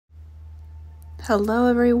Hello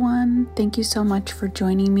everyone, thank you so much for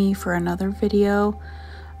joining me for another video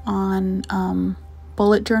on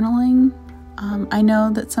bullet journaling. I know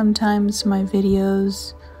that sometimes my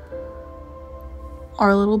videos are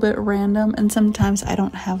a little bit random and sometimes I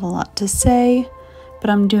don't have a lot to say, but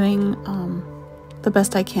I'm doing the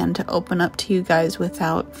best I can to open up to you guys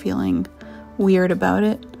without feeling weird about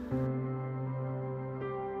it.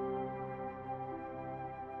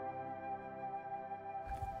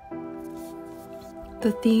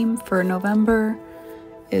 The theme for November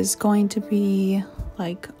is going to be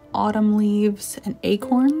like autumn leaves and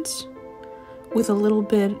acorns with a little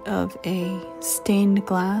bit of a stained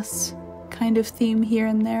glass kind of theme here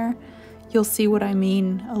and there. You'll see what I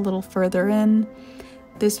mean a little further in.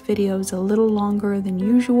 This video is a little longer than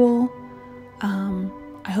usual.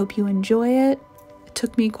 I hope you enjoy it. It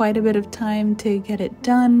took me quite a bit of time to get it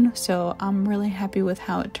done, so I'm really happy with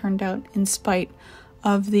how it turned out in spite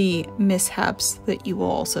of the mishaps that you will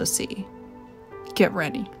also see. Get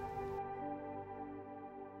ready.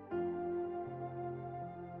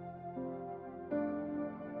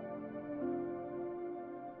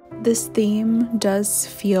 This theme does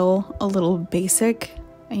feel a little basic.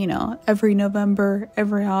 You know, every November,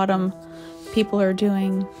 every autumn, people are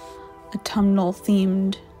doing autumnal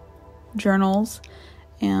themed journals.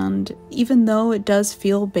 And even though it does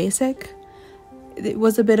feel basic, it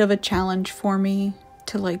was a bit of a challenge for me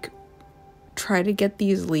to try to get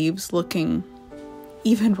these leaves looking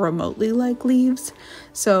even remotely like leaves.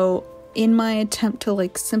 So in my attempt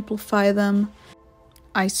to simplify them,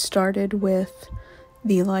 I started with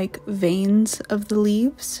the veins of the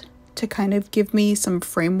leaves to kind of give me some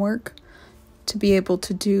framework to be able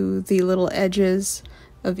to do the little edges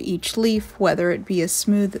of each leaf, whether it be a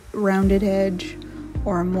smooth rounded edge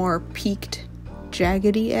or a more peaked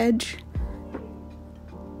jaggedy edge.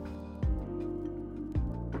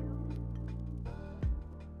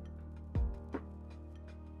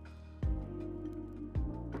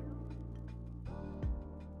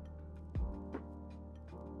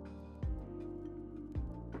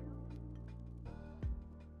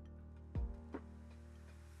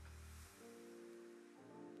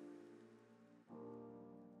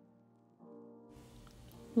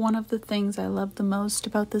 One of the things I love the most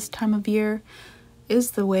about this time of year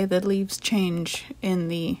is the way that leaves change in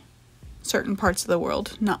the certain parts of the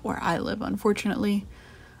world, not where I live, unfortunately.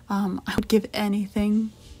 I would give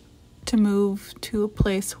anything to move to a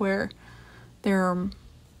place where there are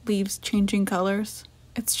leaves changing colors.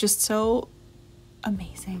 It's just so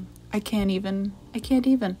amazing. I can't even.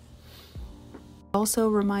 It also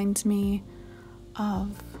reminds me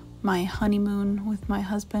of my honeymoon with my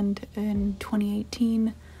husband in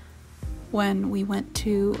 2018 when we went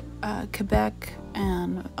to Quebec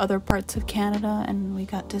and other parts of Canada, and we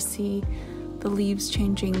got to see the leaves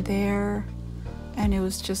changing there, and it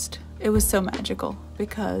was so magical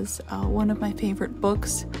because one of my favorite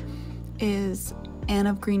books is Anne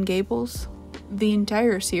of Green Gables. The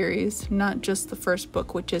entire series, not just the first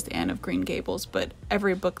book, which is Anne of Green Gables, but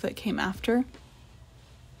every book that came after.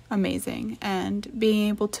 Amazing. And being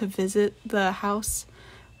able to visit the house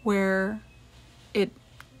where it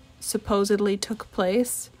supposedly took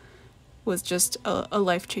place was just a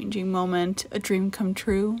life-changing moment, a dream come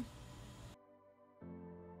true.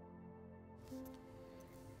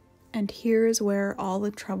 And here is where all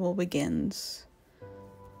the trouble begins.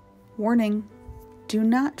 Warning, do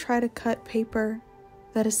not try to cut paper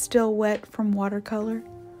that is still wet from watercolor.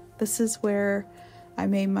 This is where I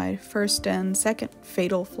made my first and second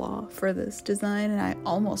fatal flaw for this design, and I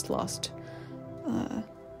almost lost,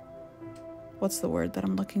 what's the word that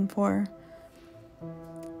I'm looking for?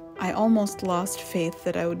 I almost lost faith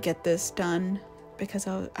that I would get this done because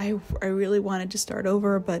I really wanted to start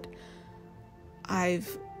over, but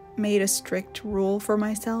I've made a strict rule for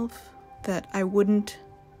myself that I wouldn't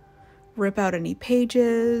rip out any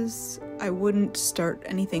pages, I wouldn't start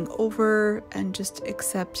anything over, and just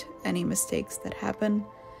accept any mistakes that happen.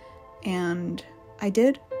 And I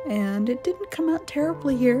did, and it didn't come out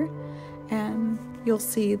terribly here, and you'll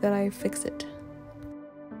see that I fix it.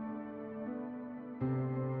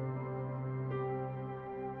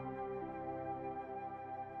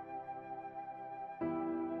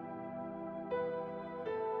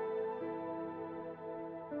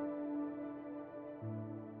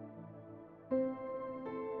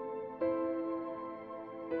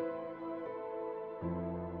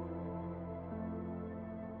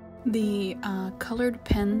 The colored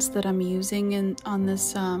pens that I'm using on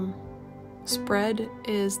this spread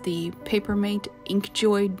is the Papermate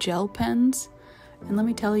Inkjoy gel pens, and let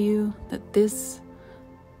me tell you that this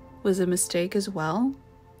was a mistake as well,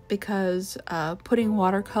 because putting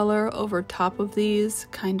watercolor over top of these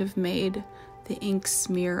kind of made the ink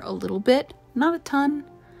smear a little bit. Not a ton,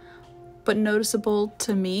 but noticeable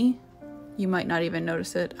to me. You might not even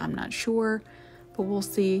notice it, I'm not sure, but we'll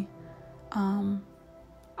see.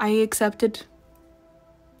 I accepted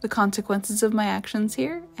the consequences of my actions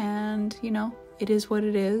here, and it is what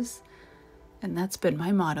it is. And that's been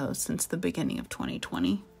my motto since the beginning of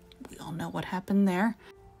 2020. We all know what happened there.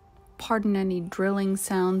 Pardon any drilling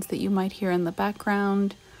sounds that you might hear in the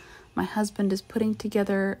background. My husband is putting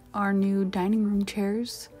together our new dining room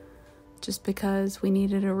chairs just because we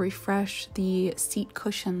needed to refresh the seat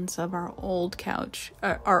cushions of our old couch.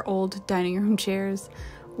 Our old dining room chairs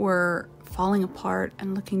were falling apart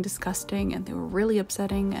and looking disgusting, and they were really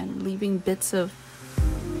upsetting and leaving bits of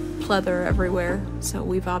pleather everywhere. So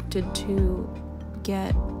we've opted to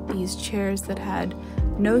get these chairs that had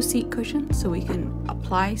no seat cushions, so we can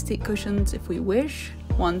apply seat cushions if we wish,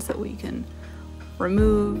 ones that we can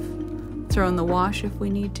remove, throw in the wash if we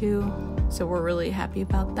need to. So we're really happy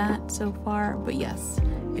about that so far. But yes,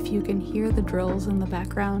 if you can hear the drills in the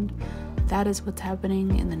background, that is what's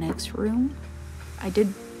happening in the next room. I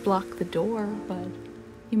did block the door, but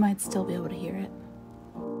you might still be able to hear it.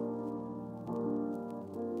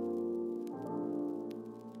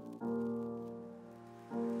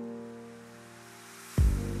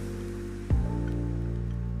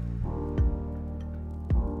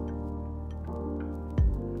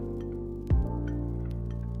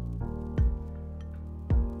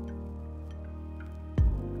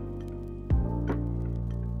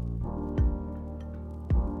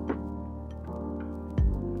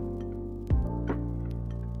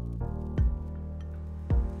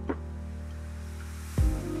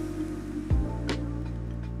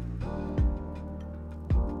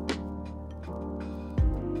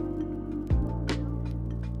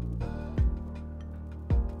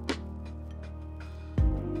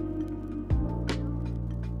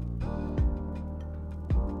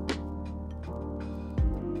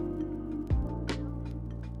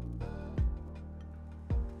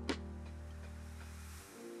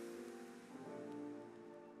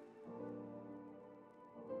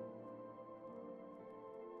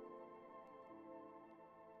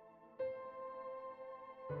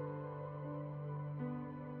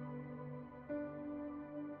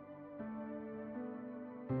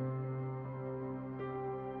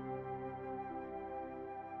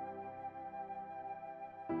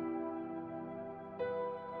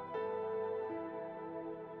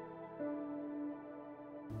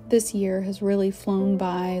 This year has really flown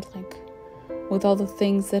by, with all the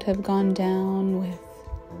things that have gone down, with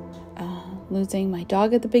losing my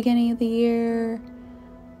dog at the beginning of the year,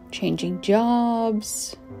 changing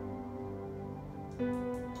jobs,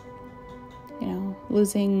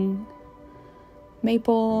 losing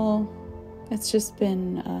Maple. It's just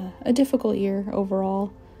been a difficult year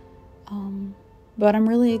overall. But I'm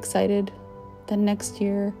really excited that next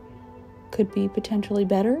year could be potentially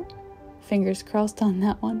better. Fingers crossed on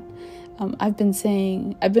that one. I've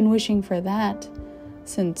been wishing for that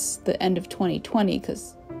since the end of 2020,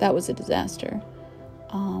 because that was a disaster.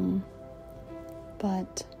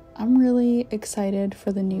 But I'm really excited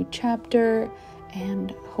for the new chapter,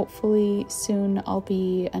 and hopefully soon I'll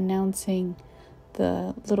be announcing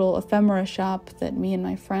the little ephemera shop that me and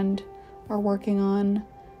my friend are working on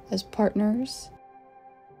as partners.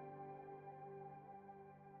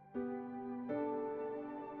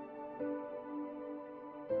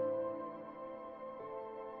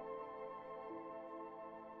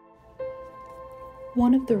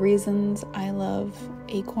 One of the reasons I love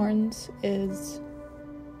Acorns is,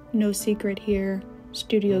 no secret here,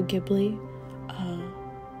 Studio Ghibli.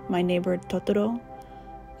 My Neighbor Totoro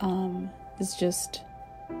is just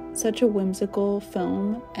such a whimsical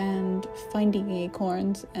film, and finding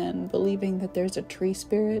acorns and believing that there's a tree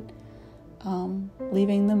spirit,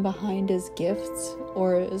 leaving them behind as gifts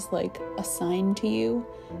or as a sign to you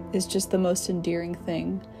is just the most endearing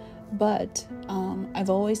thing. But I've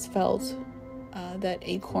always felt that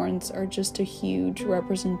acorns are just a huge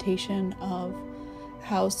representation of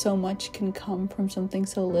how so much can come from something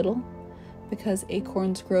so little, because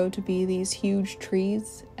acorns grow to be these huge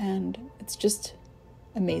trees, and it's just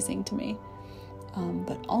amazing to me.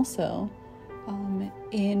 But also,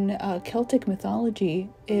 in Celtic mythology,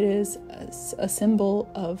 it is a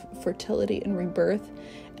symbol of fertility and rebirth,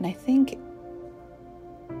 and I think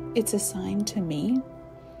it's a sign to me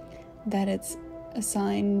that it's a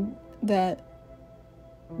sign that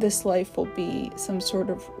this life will be some sort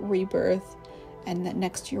of rebirth, and that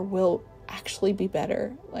next year will actually be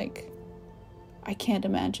better. I can't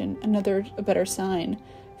imagine a better sign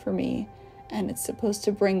for me. and it's supposed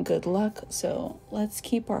to bring good luck, so let's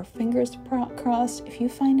keep our fingers crossed. If you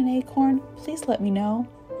find an acorn, please let me know.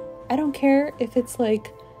 I don't care if it's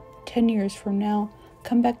like 10 years from now.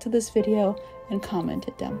 Come back to this video and comment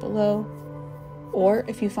it down below. Or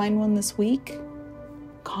if you find one this week,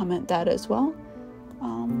 comment that as well.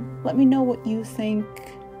 Let me know what you think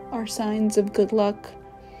are signs of good luck,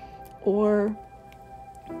 or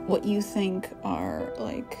what you think are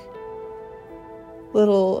like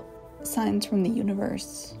little signs from the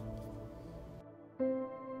universe.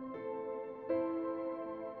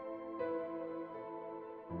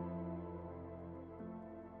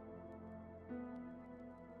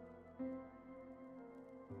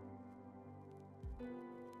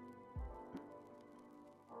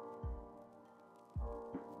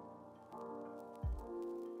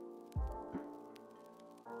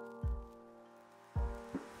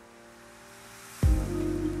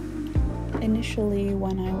 Initially,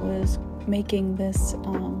 when I was making this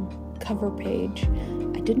cover page,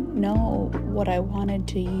 I didn't know what I wanted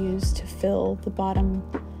to use to fill the bottom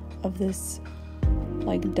of this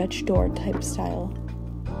like Dutch door type style.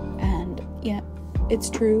 And yeah, it's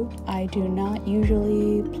true, I do not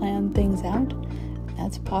usually plan things out.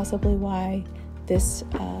 That's possibly why this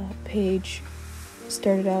page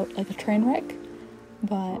started out like a train wreck.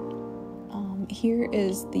 But here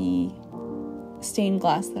is the stained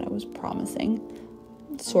glass that I was promising,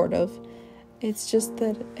 sort of. It's just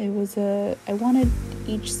that I wanted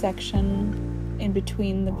each section in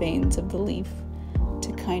between the veins of the leaf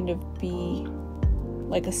to kind of be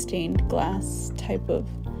like a stained glass type of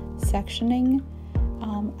sectioning.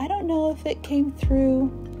 I don't know if it came through,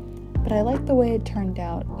 but I like the way it turned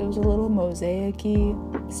out. It was a little mosaic-y,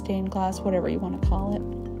 stained glass, whatever you want to call it.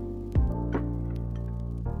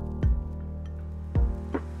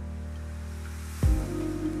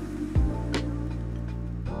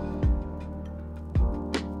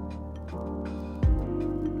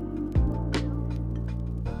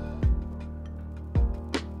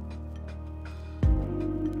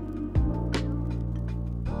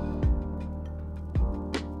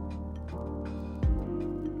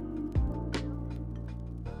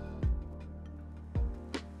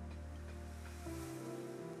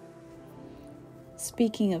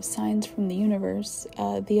 Speaking of signs from the universe,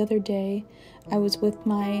 the other day I was with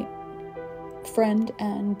my friend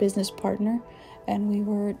and business partner, and we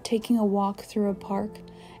were taking a walk through a park,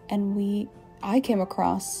 and I came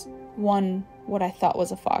across what I thought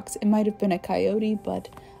was a fox. It might have been a coyote, but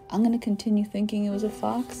I'm going to continue thinking it was a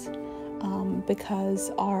fox because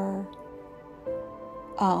our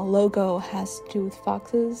logo has to do with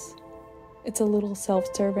foxes. It's a little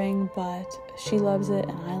self-serving, but she loves it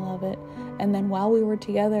and I love it. And then while we were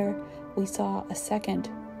together, we saw a second,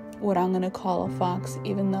 what I'm going to call a fox,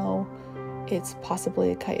 even though it's possibly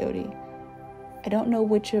a coyote. I don't know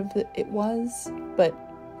which of it was, but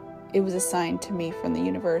it was a sign to me from the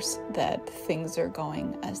universe that things are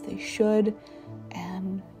going as they should.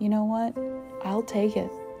 And you know what? I'll take it.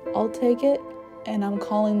 And I'm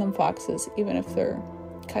calling them foxes, even if they're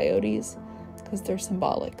coyotes, because they're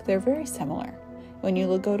symbolic. They're very similar. When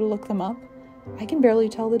you go to look them up, I can barely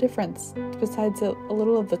tell the difference, besides a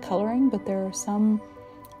little of the coloring, but there are some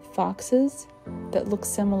foxes that look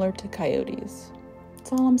similar to coyotes.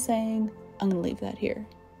 That's all I'm saying. I'm going to leave that here.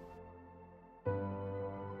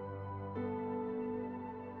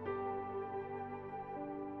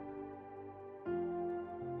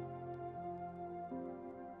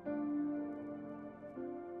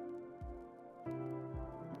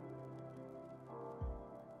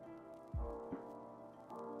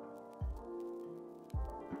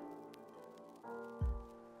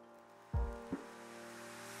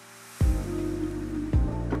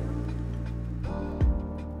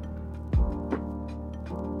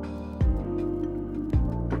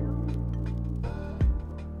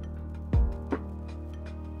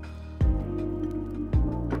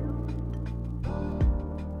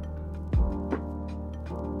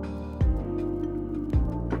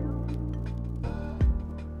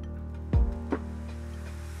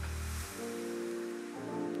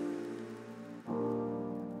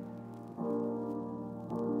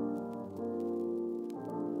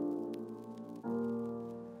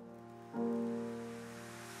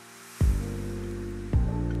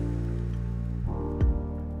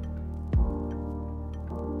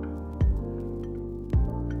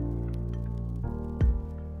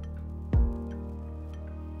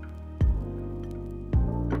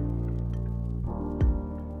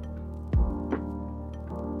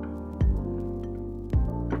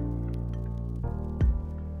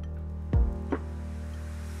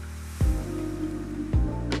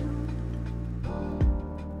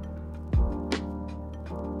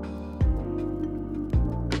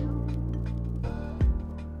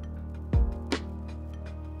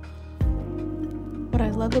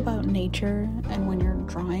 love about nature and when you're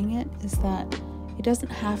drawing it is that it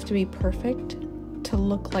doesn't have to be perfect to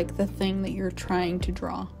look like the thing that you're trying to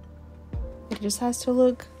draw. It just has to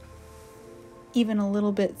look even a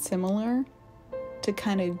little bit similar to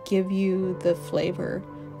kind of give you the flavor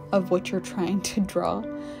of what you're trying to draw,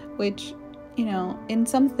 which, you know, in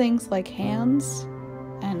some things like hands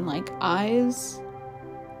and like eyes,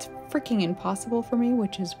 it's freaking impossible for me,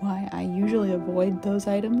 which is why I usually avoid those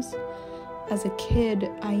items. As a kid,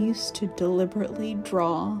 I used to deliberately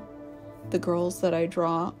draw the girls that I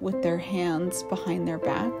draw with their hands behind their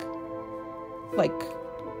back, like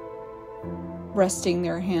resting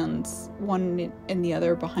their hands one in the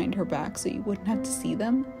other behind her back so you wouldn't have to see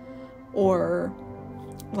them, or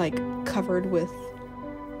like covered with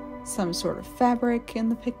some sort of fabric in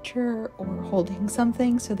the picture, or holding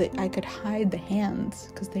something so that I could hide the hands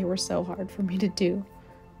because they were so hard for me to do.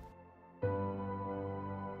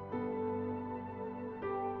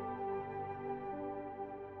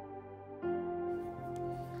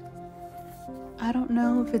 I don't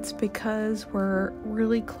know if it's because we're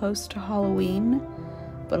really close to Halloween,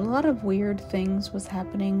 but a lot of weird things was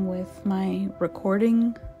happening with my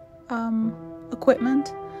recording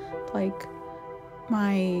equipment. Like,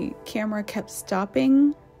 my camera kept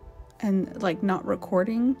stopping and like not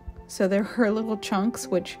recording, so there were little chunks,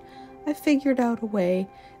 which I figured out a way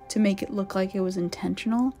to make it look like it was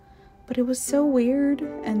intentional, but it was so weird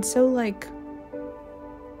and so like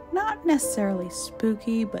not necessarily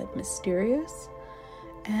spooky but mysterious.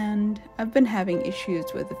 And I've been having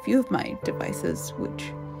issues with a few of my devices,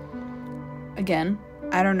 which, again,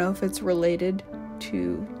 I don't know if it's related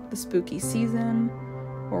to the spooky season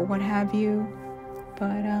or what have you,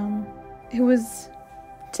 but it was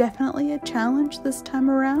definitely a challenge this time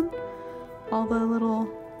around. All the little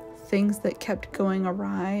things that kept going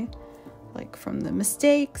awry, like from the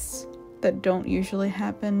mistakes that don't usually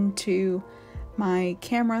happen to my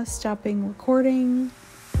camera stopping recording.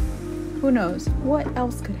 Who knows what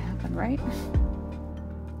else could happen, right?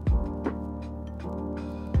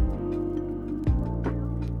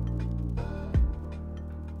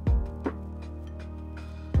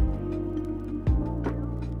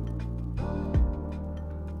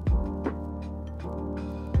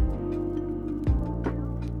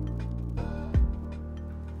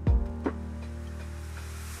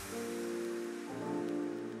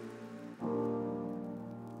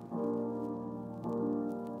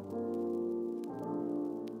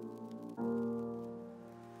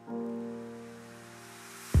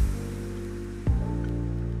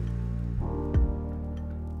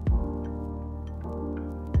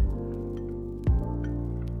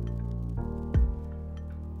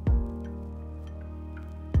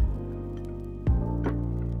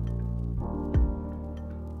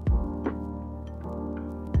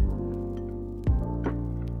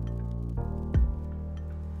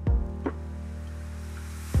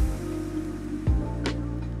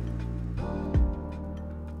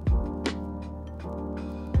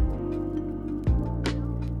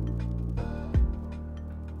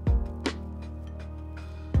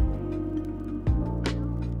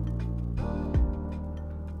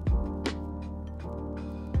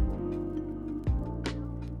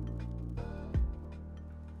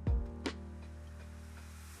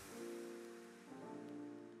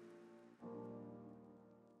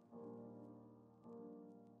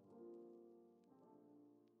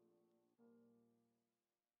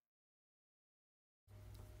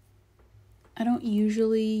 I don't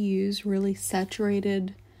usually use really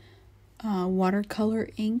saturated watercolor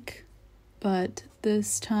ink, but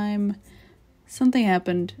this time something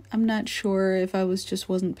happened. I'm not sure if I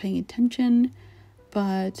wasn't paying attention,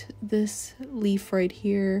 but this leaf right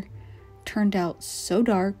here turned out so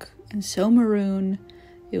dark and so maroon.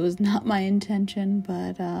 It was not my intention,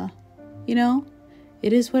 but you know,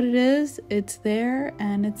 it is what it is. It's there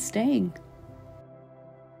and it's staying.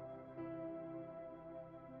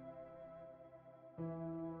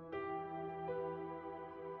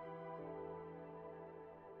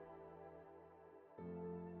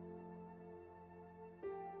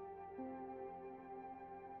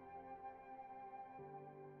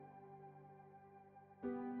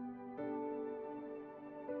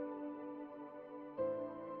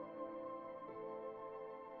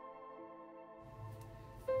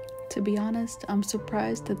 To be honest, I'm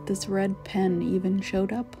surprised that this red pen even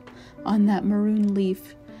showed up on that maroon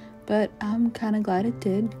leaf, but I'm kind of glad it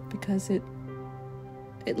did because it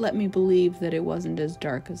let me believe that it wasn't as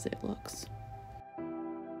dark as it looks.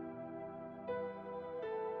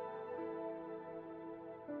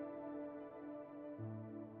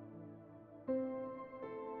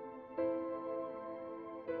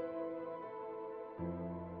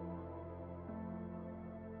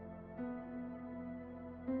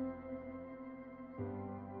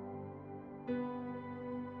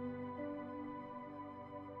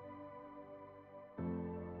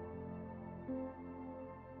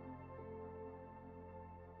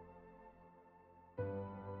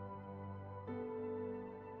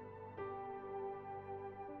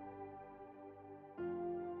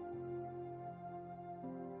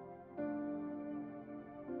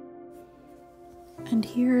 And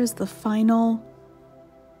here is the final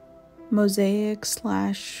mosaic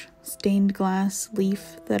 / stained glass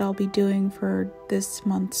leaf that I'll be doing for this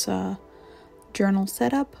month's journal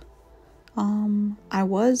setup. I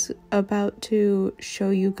was about to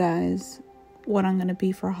show you guys what I'm going to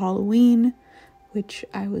be for Halloween, which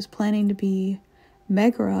I was planning to be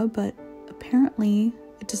Megara, but apparently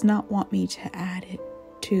it does not want me to add it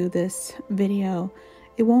to this video.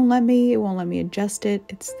 It won't let me adjust it.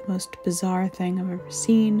 It's the most bizarre thing I've ever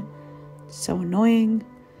seen. It's so annoying.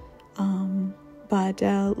 But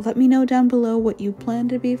let me know down below what you plan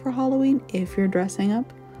to be for Halloween if you're dressing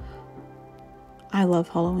up. I love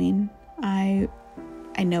Halloween. I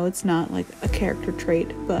know it's not like a character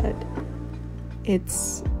trait, but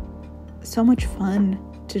it's so much fun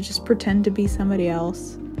to just pretend to be somebody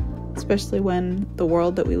else, especially when the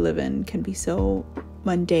world that we live in can be so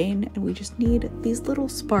mundane and we just need these little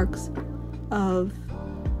sparks of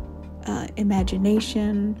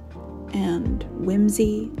imagination and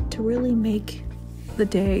whimsy to really make the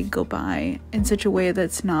day go by in such a way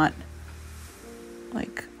that's not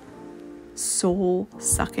like soul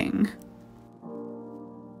sucking.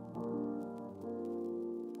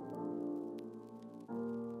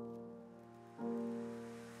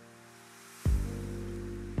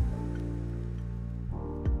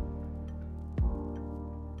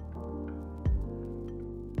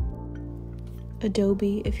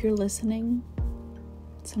 Adobe, if you're listening,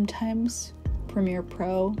 sometimes Premiere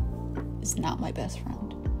Pro is not my best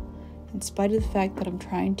friend. In spite of the fact that I'm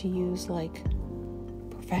trying to use like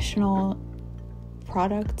professional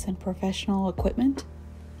products and professional equipment,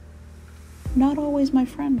 not always my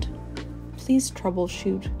friend. Please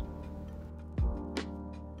troubleshoot.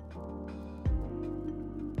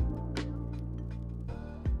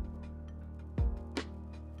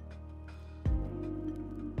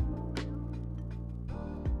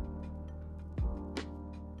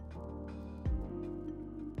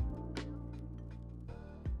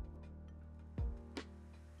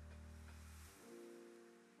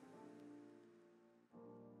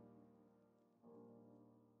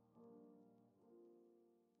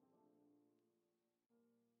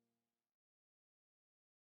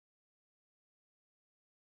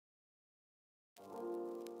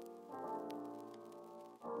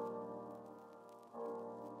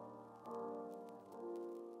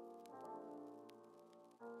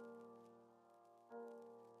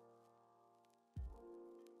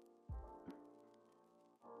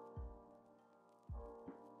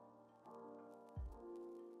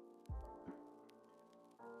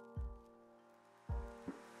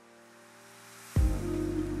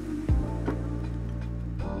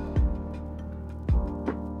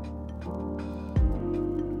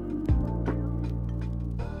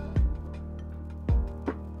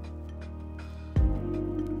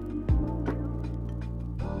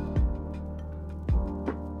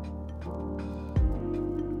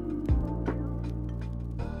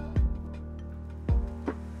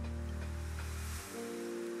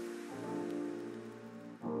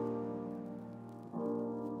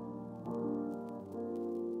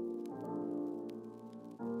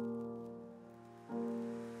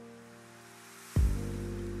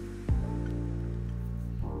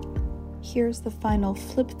 Here's the final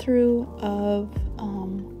flip through of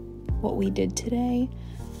what we did today.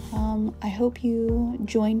 I hope you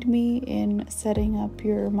joined me in setting up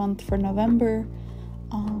your month for November.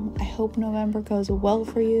 I hope November goes well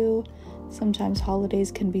for you. Sometimes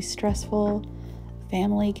holidays can be stressful,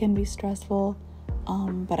 family can be stressful,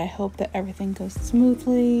 but I hope that everything goes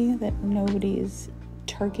smoothly, that nobody's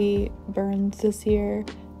turkey burns this year.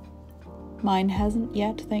 Mine hasn't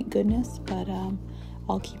yet, thank goodness, but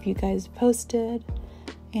I'll keep you guys posted,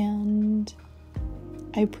 and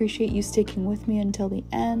I appreciate you sticking with me until the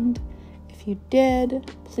end. If you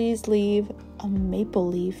did, please leave a maple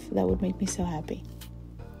leaf. That would make me so happy.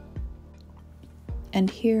 And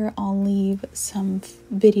here I'll leave some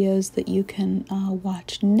videos that you can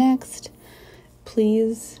watch next.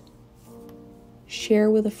 Please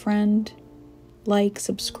share with a friend, like,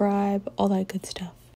 subscribe, all that good stuff.